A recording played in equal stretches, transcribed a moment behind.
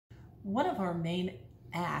one of our main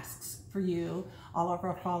asks for you, all of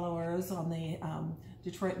our followers on the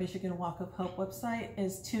Detroit, Michigan Walk of Hope website,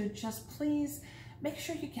 is to just please make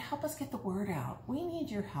sure you help us get the word out. We need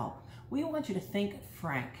your help. We want you to think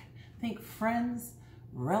Frank. Think friends,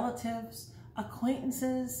 relatives,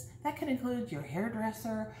 acquaintances. That could include your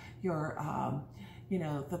hairdresser, your,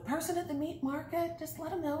 the person at the meat market. Just let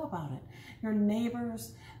them know about it. Your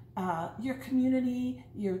neighbors, your community,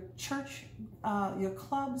 your church, your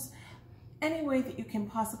clubs. Any way that you can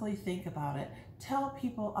possibly think about it. Tell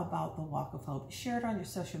people about the Walk of Hope. Share it on your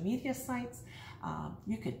social media sites.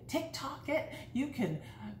 You can TikTok it. You can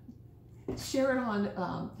share it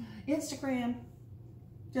on Instagram.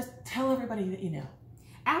 Just tell everybody that you know.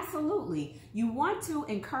 Absolutely. You want to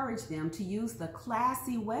encourage them to use the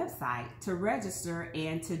classy website to register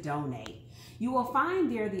and to donate. You will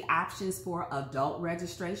find there the options for adult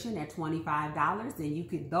registration at $25,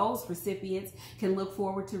 and those recipients can look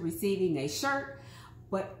forward to receiving a shirt,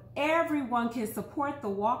 but everyone can support the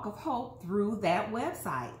Walk of Hope through that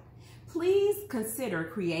website. Please consider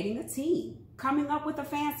creating a team, coming up with a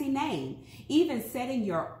fancy name, even setting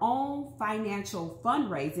your own financial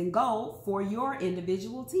fundraising goal for your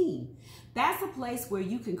individual team. That's a place where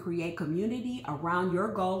you can create community around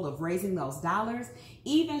your goal of raising those dollars,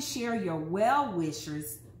 even share your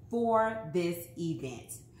well-wishers for this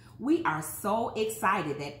event. We are so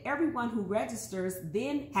excited that everyone who registers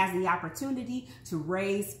then has the opportunity to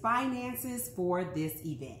raise finances for this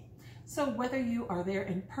event. So whether you are there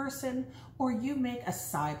in person or you make a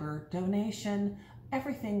cyber donation,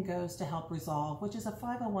 everything goes to Help Resolve, which is a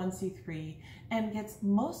 501c3 and gets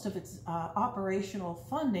most of its operational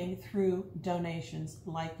funding through donations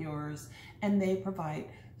like yours. And they provide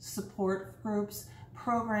support groups,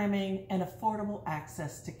 programming, and affordable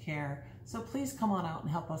access to care. So please come on out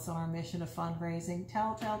and help us on our mission of fundraising.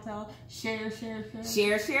 Tell, share.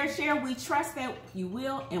 Share. We trust that you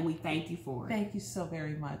will, and we thank you for it. Thank you so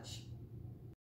very much.